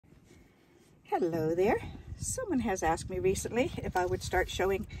Hello there. Someone has asked me recently if I would start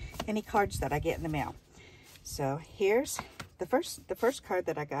showing any cards that I get in the mail. So here's the first card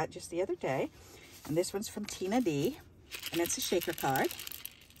that I got just the other day. And this one's from Tina D. And it's a shaker card.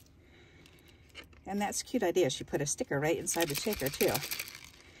 And that's a cute idea. She put a sticker right inside the shaker too.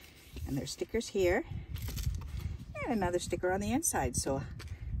 And there's stickers here. And another sticker on the inside. So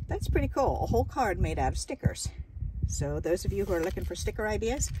that's pretty cool. A whole card made out of stickers. So those of you who are looking for sticker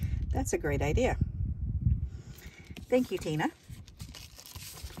ideas, that's a great idea. Thank you, Tina.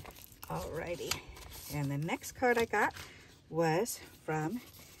 Alrighty. And the next card I got was from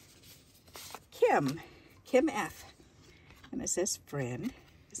Kim F. And it says friend.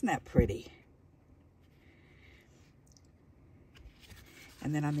 Isn't that pretty?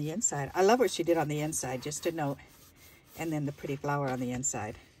 And then on the inside, I love what she did on the inside, just a note. And then the pretty flower on the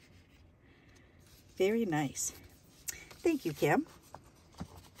inside. Very nice. Thank you, Kim.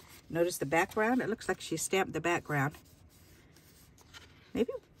 Notice the background. It looks like she stamped the background.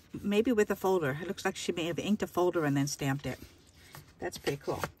 Maybe with a folder. It looks like she may have inked a folder and then stamped it. That's pretty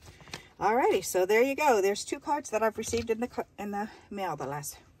cool. Alrighty, so there you go. There's 2 cards that I've received in the mail the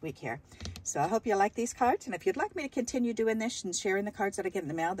last week here. So I hope you like these cards. And if you'd like me to continue doing this and sharing the cards that I get in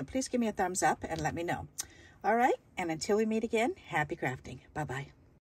the mail, then please give me a thumbs up and let me know. All right, and until we meet again, happy crafting. Bye-bye.